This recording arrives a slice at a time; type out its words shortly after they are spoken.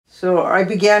So I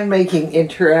began making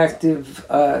interactive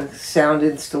sound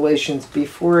installations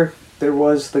before there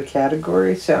was the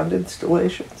category sound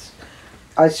installations.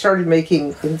 I started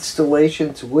making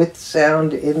installations with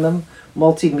sound in them,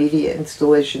 multimedia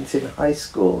installations in high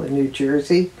school in New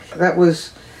Jersey. That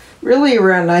was really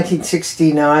around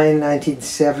 1969, I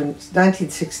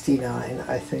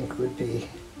think would be.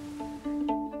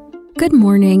 Good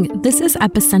morning, this is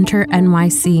Epicenter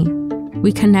NYC.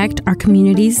 We connect our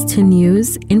communities to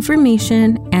news,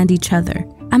 information, and each other.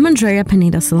 I'm Andrea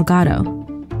Pineda-Salgado.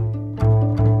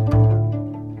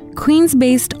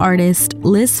 Queens-based artist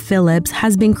Liz Phillips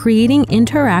has been creating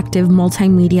interactive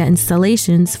multimedia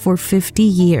installations for 50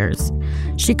 years.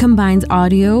 She combines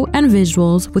audio and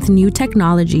visuals with new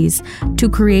technologies to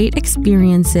create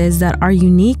experiences that are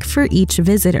unique for each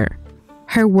visitor.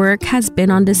 Her work has been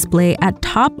on display at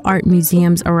top art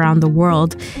museums around the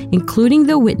world, including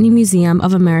the Whitney Museum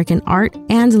of American Art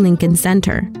and Lincoln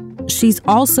Center. She's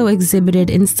also exhibited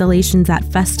installations at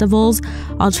festivals,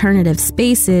 alternative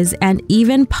spaces, and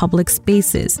even public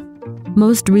spaces.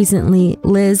 Most recently,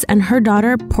 Liz and her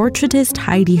daughter, portraitist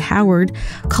Heidi Howard,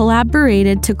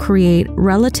 collaborated to create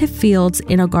Relative Fields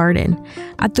in a Garden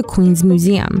at the Queens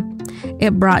Museum.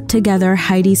 It brought together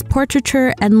Heidi's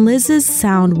portraiture and Liz's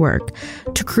sound work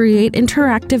to create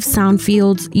interactive sound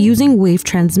fields using wave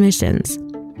transmissions.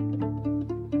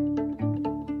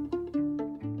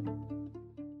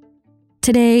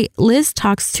 Today, Liz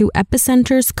talks to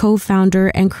Epicenter's co-founder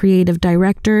and creative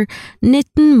director,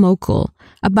 Nitin Mokul,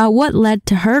 about what led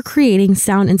to her creating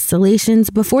sound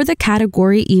installations before the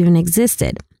category even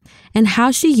existed, and how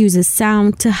she uses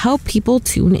sound to help people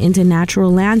tune into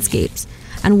natural landscapes,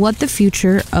 and what the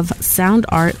future of sound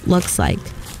art looks like.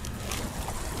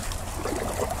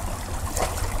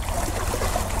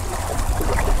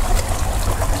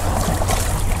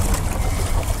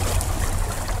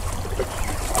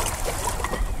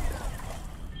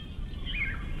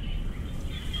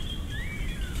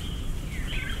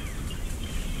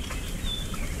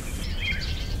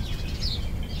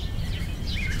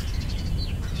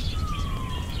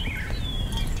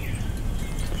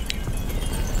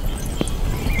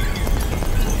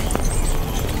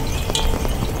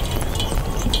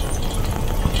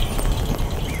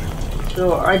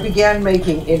 So I began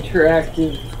making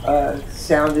interactive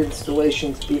sound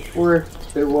installations before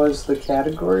there was the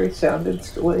category sound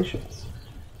installations.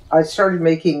 I started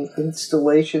making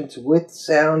installations with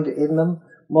sound in them,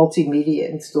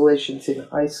 multimedia installations in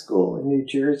high school in New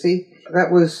Jersey.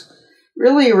 That was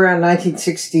really around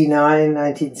 1969,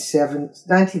 I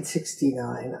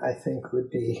think would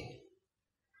be.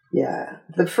 Yeah,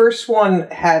 the first one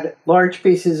had large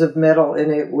pieces of metal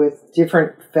in it with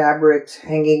different fabrics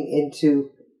hanging into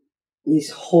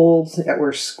these holes that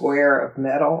were square of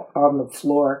metal on the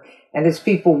floor. And as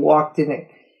people walked in it,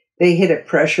 they hit a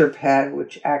pressure pad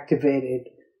which activated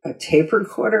a tape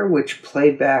recorder which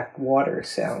played back water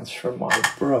sounds from my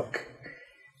brook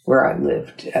where I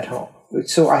lived at home.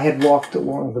 So I had walked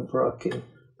along the brook and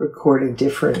recorded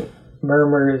different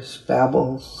murmurs,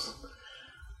 babbles,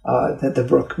 that the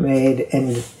brook made,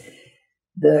 and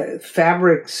the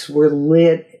fabrics were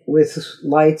lit with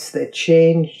lights that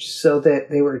changed so that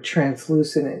they were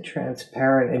translucent and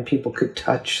transparent and people could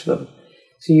touch them.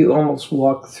 So you almost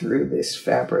walk through this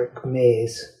fabric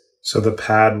maze. So the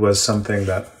pad was something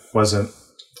that wasn't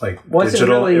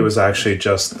digital? Really, it was actually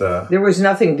just the... There was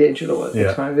nothing digital at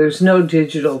the time. There was no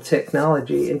digital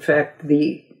technology. In fact,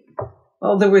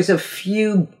 there was a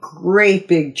few great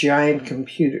big giant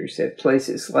computers at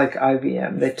places like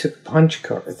IBM that took punch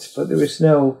cards, but there was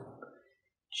no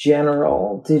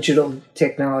general digital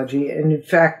technology. And in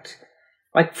fact,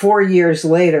 like 4 years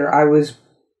later, I was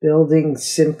building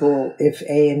simple, if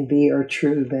A and B are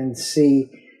true, then C,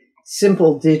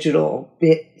 simple digital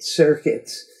bit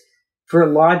circuits for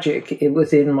logic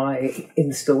within my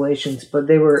installations, but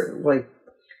they were like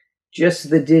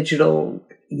just the digital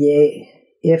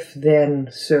if-then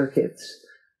circuits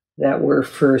that were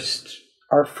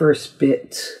our first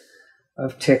bits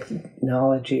of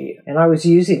technology. And I was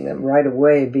using them right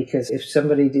away because if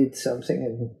somebody did something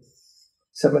and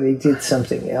somebody did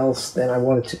something else, then I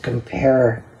wanted to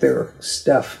compare their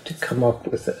stuff to come up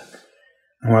with it.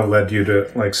 What led you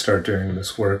to start doing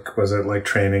this work? Was it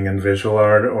training in visual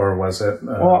art, or was it...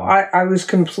 Well, I was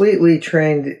completely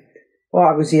trained... Well,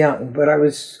 I was young, but I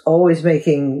was always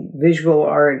making visual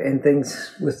art and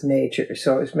things with nature.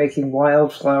 So I was making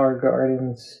wildflower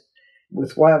gardens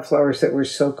with wildflowers that were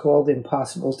so-called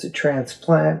impossible to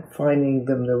transplant, finding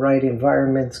them the right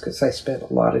environments, because I spent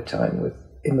a lot of time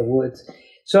in the woods.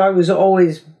 So I was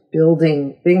always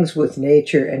building things with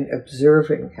nature and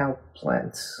observing how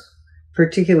plants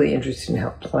particularly interested in how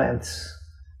plants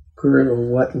grew,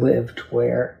 what lived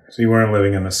where. So you weren't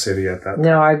living in a city at that time?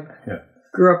 No, I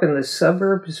grew up in the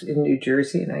suburbs in New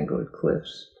Jersey, in Englewood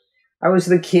Cliffs. I was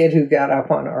the kid who got up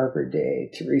on Arbor Day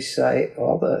to recite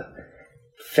all the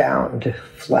found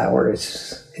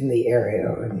flowers in the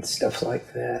area and stuff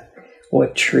like that,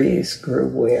 what trees grew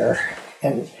where.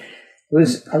 And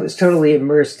I was totally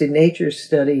immersed in nature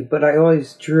study, but I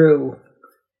always drew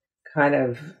kind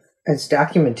of as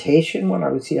documentation when I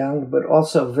was young, but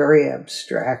also very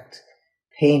abstract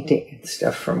painting and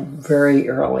stuff from very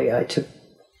early. I took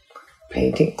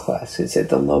painting classes at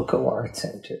the local art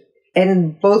center.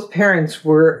 And both parents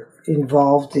were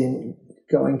involved in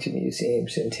going to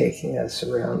museums and taking us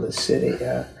around the city.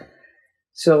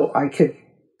 So I could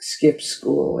skip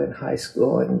school in high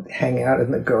school and hang out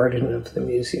in the garden of the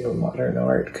Museum of Modern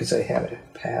Art because I had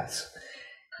a pass.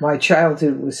 My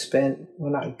childhood was spent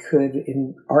when I could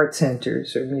in art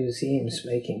centers or museums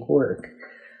making work.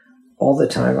 All the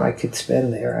time I could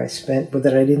spend there, but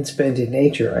that I didn't spend in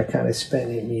nature, I kind of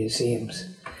spent in museums.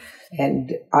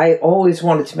 And I always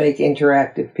wanted to make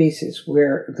interactive pieces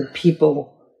where the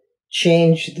people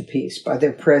changed the piece by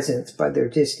their presence, by their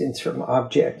distance from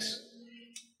objects.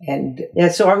 And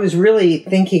so I was really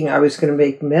thinking I was going to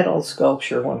make metal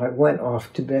sculpture when I went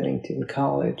off to Bennington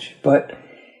College, but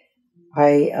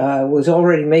I was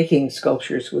already making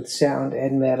sculptures with sound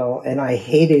and metal, and I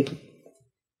hated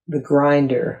the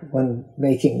grinder when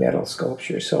making metal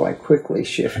sculpture, so I quickly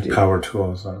shifted. And power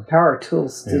tools. Power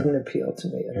tools didn't appeal to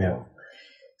me at all.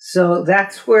 So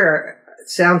that's where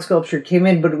sound sculpture came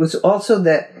in, but it was also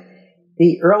that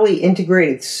the early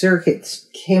integrated circuits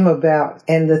came about,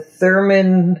 and the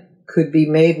theremin could be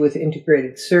made with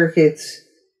integrated circuits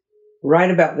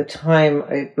right about the time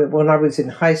when I was in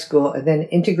high school, and then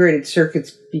integrated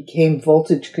circuits became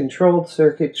voltage-controlled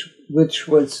circuits, which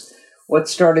was what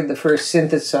started the first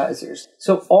synthesizers.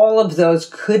 So all of those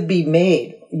could be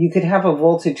made. You could have a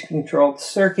voltage-controlled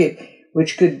circuit,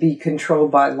 which could be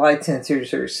controlled by light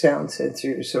sensors or sound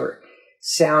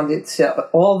sound itself.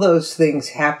 All those things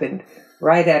happened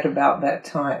right at about that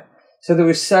time. So there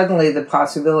was suddenly the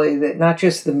possibility that not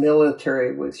just the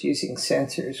military was using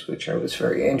sensors, which I was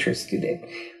very interested in,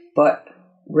 but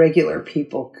regular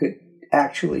people could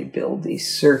actually build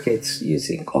these circuits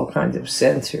using all kinds of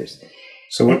sensors.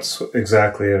 So what's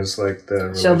exactly is like the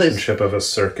relationship of a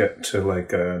circuit to like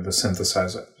the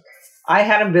synthesizer? I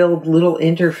had to build little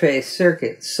interface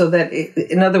circuits so that,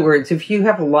 in other words, if you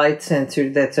have a light sensor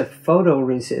that's a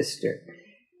photoresistor,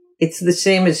 it's the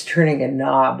same as turning a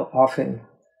knob, often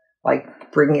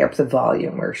like bringing up the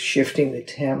volume or shifting the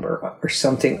timbre or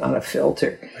something on a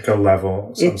filter. Like a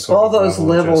level. All those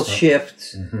level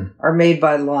shifts are made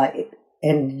by light,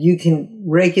 and you can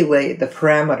regulate the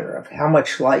parameter of how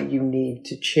much light you need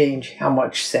to change how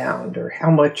much sound or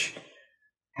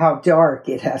how dark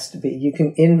it has to be. You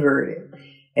can invert it.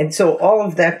 And so all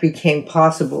of that became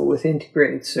possible with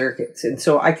integrated circuits. And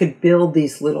so I could build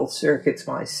these little circuits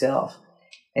myself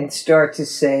and start to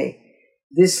say,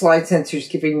 this light sensor is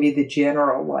giving me the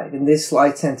general light, and this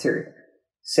light sensor,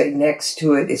 say, next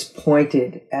to it is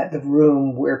pointed at the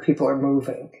room where people are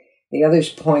moving. The other's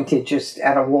pointed just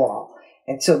at a wall.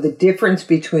 And so the difference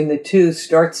between the two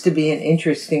starts to be an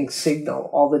interesting signal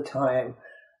all the time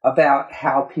about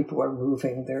how people are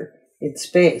moving in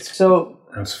space. So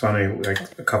it's funny,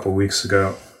 like a couple of weeks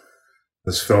ago,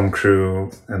 this film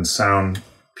crew and sound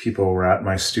people were at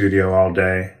my studio all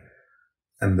day,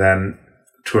 and then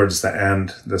towards the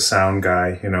end, the sound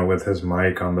guy, with his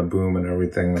mic on the boom and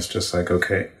everything, was just like,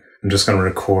 okay, I'm just going to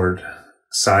record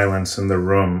silence in the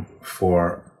room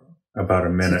for about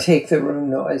a minute. To take the room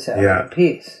noise out of the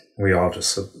piece. We all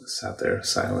just sat there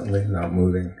silently, not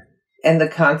moving. And the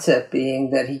concept being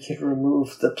that he could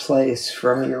remove the place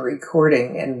from your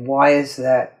recording. And why is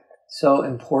that so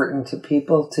important to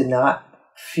people, to not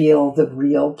feel the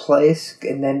real place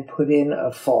and then put in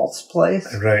a false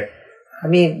place? Right. I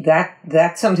mean,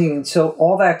 that's something. So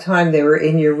all that time they were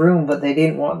in your room, but they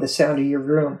didn't want the sound of your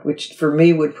room, which for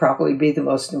me would probably be the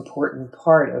most important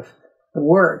part of the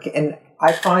work. And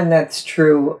I find that's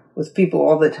true with people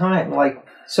all the time. Like,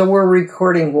 so we're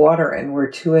recording water and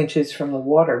we're 2 inches from the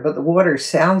water, but the water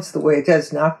sounds the way it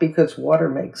does, not because water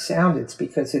makes sound. It's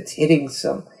because it's hitting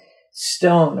some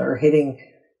stone or hitting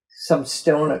some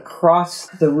stone across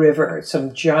the river,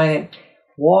 some giant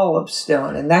wall of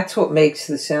stone. And that's what makes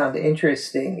the sound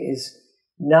interesting, is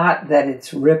not that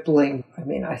it's rippling. I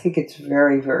mean, I think it's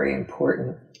very, very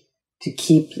important to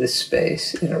keep the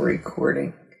space in a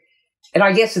recording. And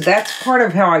I guess that's part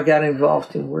of how I got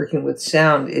involved in working with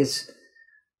sound, is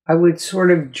I would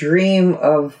sort of dream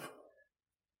of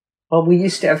Well, we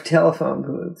used to have telephone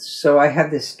booths, so I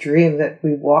had this dream that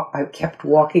I kept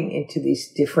walking into these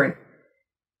different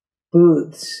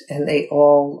booths, and they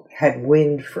all had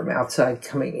wind from outside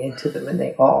coming into them, and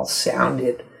they all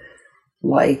sounded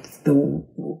like the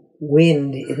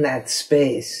wind in that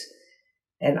space.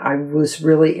 And I was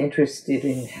really interested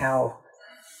in how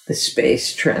the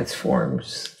space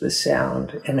transforms the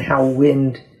sound, and how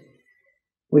wind,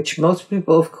 which most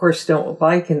people, of course, don't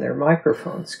like in their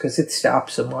microphones because it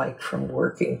stops a mic from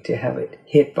working to have it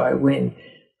hit by wind.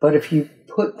 But if you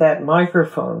put that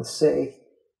microphone, say,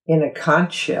 in a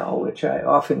conch shell, which I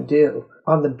often do,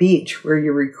 on the beach where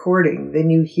you're recording, then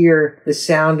you hear the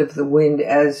sound of the wind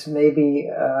as maybe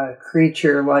a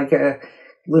creature like a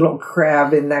little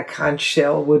crab in that conch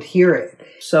shell would hear it.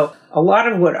 So a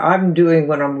lot of what I'm doing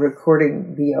when I'm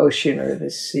recording the ocean or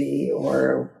the sea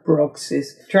or brooks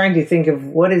is trying to think of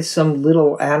what is some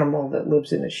little animal that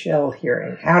lives in a shell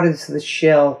hearing. How does the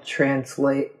shell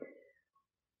translate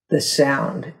the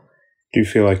sound? Do you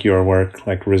feel like your work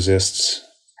resists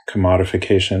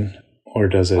commodification, or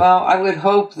does it? Well, I would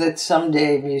hope that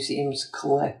someday museums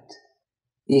collect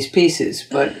these pieces,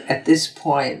 but at this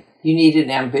point, you need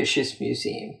an ambitious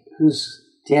museum who's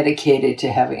dedicated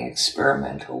to having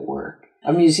experimental work.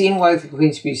 A museum like the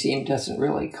Queen's Museum doesn't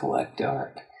really collect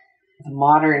art. The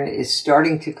Modern is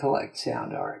starting to collect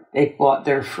sound art. They bought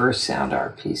their first sound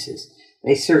art pieces.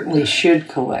 They certainly should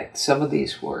collect some of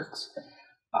these works.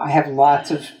 I have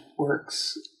lots of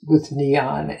works with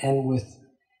neon and with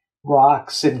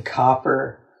rocks and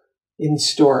copper in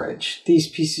storage. These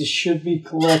pieces should be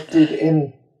collected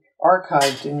and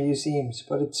archived in museums,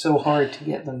 but it's so hard to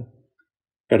get them.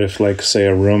 But if, say,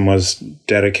 a room was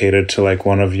dedicated to,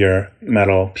 one of your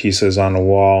metal pieces on a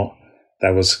wall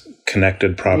that was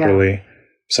connected properly,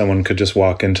 someone could just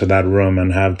walk into that room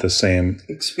and have the same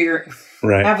experience.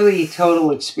 Right. Have the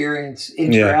total experience,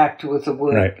 interact with the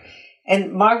wood. Right.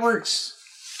 And my works,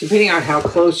 depending on how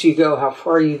close you go, how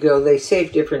far you go, they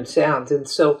save different sounds. And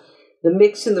so the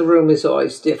mix in the room is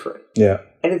always different. Yeah.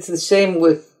 And it's the same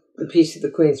with the piece of the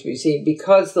Queen's Museum.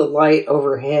 Because the light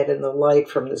overhead and the light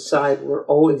from the side were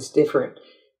always different,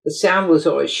 the sound was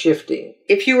always shifting.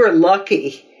 If you were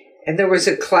lucky and there was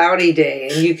a cloudy day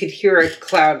and you could hear a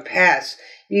cloud pass,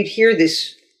 you'd hear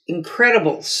this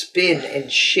incredible spin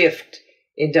and shift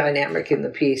in dynamic in the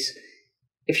piece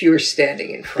if you were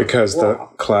standing in front because of the wall.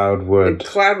 Because the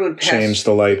cloud would pass, change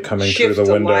the light coming through the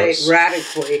windows. Shift the light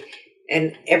radically,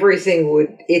 and everything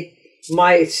would...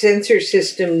 My sensor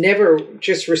system never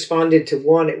just responded to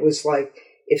one. It was like,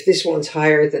 if this one's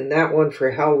higher than that one,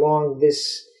 for how long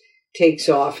this takes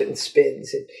off and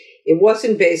spins. It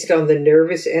wasn't based on the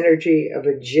nervous energy of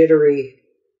a jittery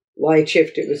light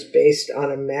shift. It was based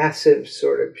on a massive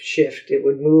sort of shift. It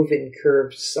would move in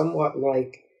curves, somewhat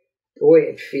like the way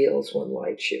it feels when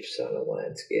light shifts on a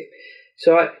landscape.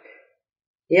 So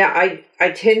I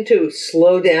tend to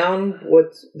slow down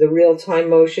what's the real-time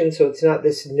motion, so it's not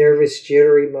this nervous,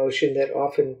 jittery motion that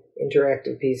often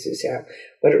interactive pieces have,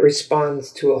 but it responds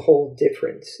to a whole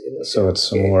difference in the So it's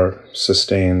some more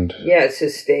sustained... Yeah,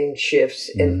 sustained shifts.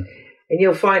 And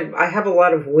you'll find I have a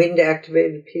lot of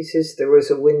wind-activated pieces. There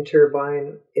was a wind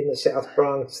turbine in the South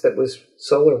Bronx that was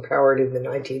solar-powered in the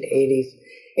 1980s,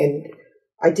 and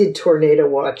I did tornado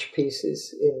watch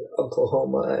pieces in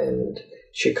Oklahoma and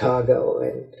Chicago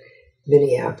and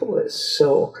Minneapolis,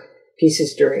 so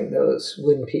pieces during those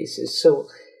wind pieces. So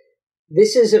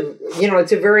this is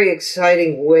it's a very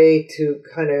exciting way to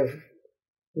kind of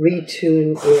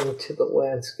retune into the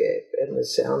landscape and the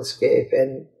soundscape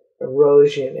and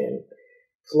erosion and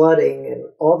flooding and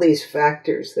all these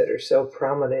factors that are so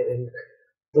prominent in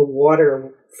the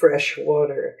water, fresh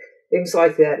water, things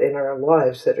like that in our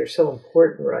lives that are so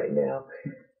important right now.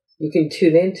 You can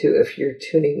tune into if you're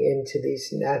tuning into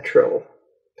these natural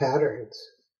patterns.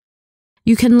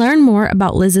 You can learn more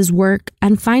about Liz's work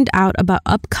and find out about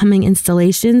upcoming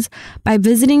installations by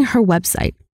visiting her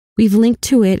website. We've linked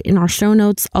to it in our show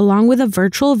notes along with a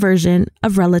virtual version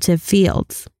of Relative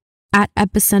Fields. At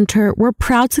Epicenter, we're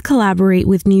proud to collaborate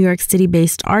with New York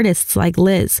City-based artists like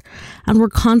Liz, and we're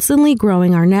constantly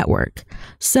growing our network.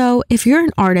 So if you're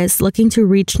an artist looking to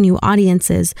reach new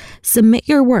audiences, submit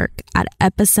your work at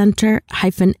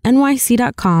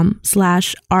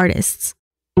epicenter-nyc.com/artists.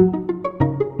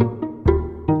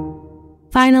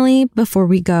 Finally, before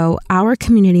we go, our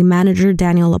community manager,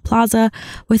 Daniel LaPlaza,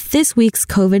 with this week's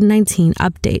COVID-19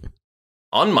 update.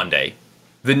 On Monday,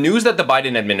 the news that the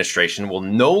Biden administration will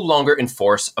no longer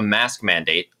enforce a mask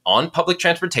mandate on public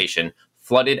transportation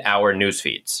flooded our news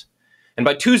feeds. And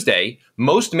by Tuesday,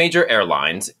 most major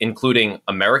airlines, including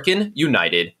American,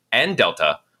 United, and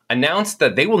Delta, announced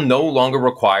that they will no longer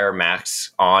require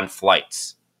masks on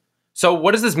flights. So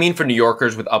what does this mean for New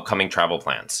Yorkers with upcoming travel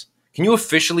plans? Can you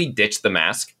officially ditch the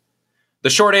mask? The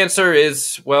short answer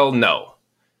is, well, no.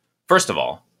 First of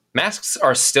all, masks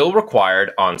are still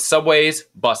required on subways,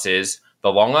 buses,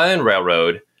 the Long Island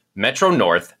Railroad, Metro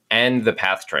North, and the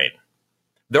PATH train.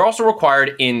 They're also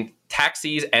required in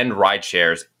taxis and ride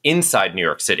shares inside New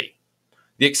York City.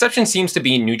 The exception seems to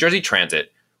be New Jersey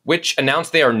Transit, which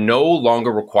announced they are no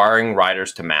longer requiring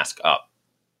riders to mask up.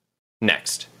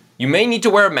 Next, you may need to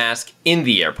wear a mask in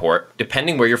the airport,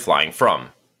 depending where you're flying from.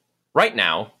 Right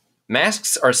now,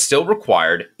 masks are still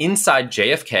required inside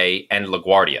JFK and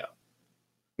LaGuardia.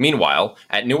 Meanwhile,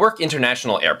 at Newark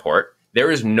International Airport, there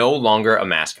is no longer a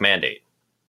mask mandate.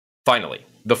 Finally,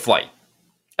 the flight.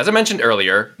 As I mentioned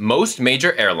earlier, most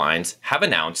major airlines have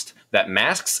announced that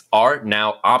masks are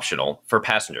now optional for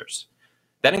passengers.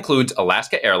 That includes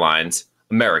Alaska Airlines,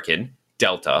 American,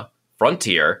 Delta,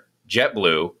 Frontier,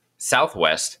 JetBlue,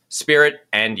 Southwest, Spirit,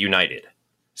 and United.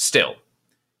 Still,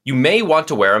 you may want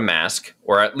to wear a mask,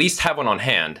 or at least have one on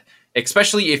hand,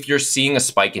 especially if you're seeing a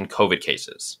spike in COVID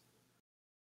cases.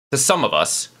 To some of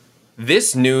us,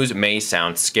 this news may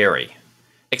sound scary,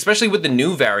 especially with the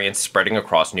new variants spreading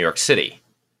across New York City.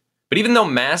 But even though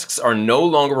masks are no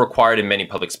longer required in many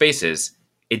public spaces,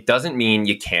 it doesn't mean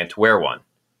you can't wear one.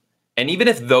 And even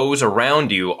if those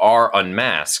around you are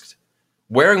unmasked,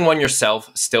 wearing one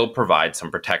yourself still provides some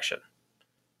protection.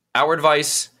 Our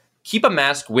advice: keep a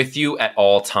mask with you at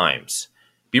all times.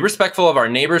 Be respectful of our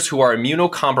neighbors who are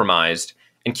immunocompromised,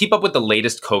 and keep up with the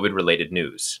latest COVID-related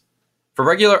news. For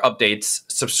regular updates,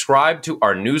 subscribe to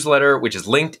our newsletter, which is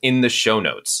linked in the show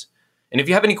notes. And if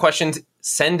you have any questions,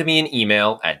 send me an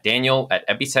email at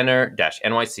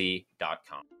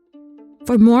daniel@epicenter-nyc.com.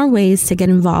 For more ways to get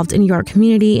involved in your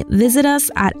community, visit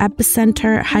us at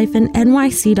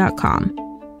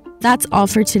epicenter-nyc.com. That's all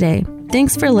for today.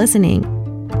 Thanks for listening.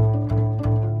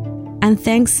 And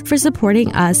thanks for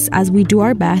supporting us as we do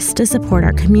our best to support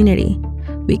our community.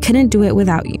 We couldn't do it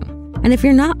without you. And if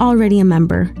you're not already a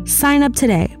member, sign up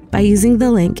today by using the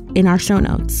link in our show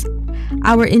notes.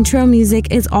 Our intro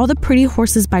music is All the Pretty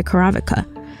Horses by Karavika.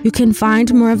 You can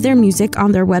find more of their music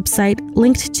on their website,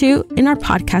 linked to in our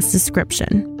podcast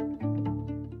description.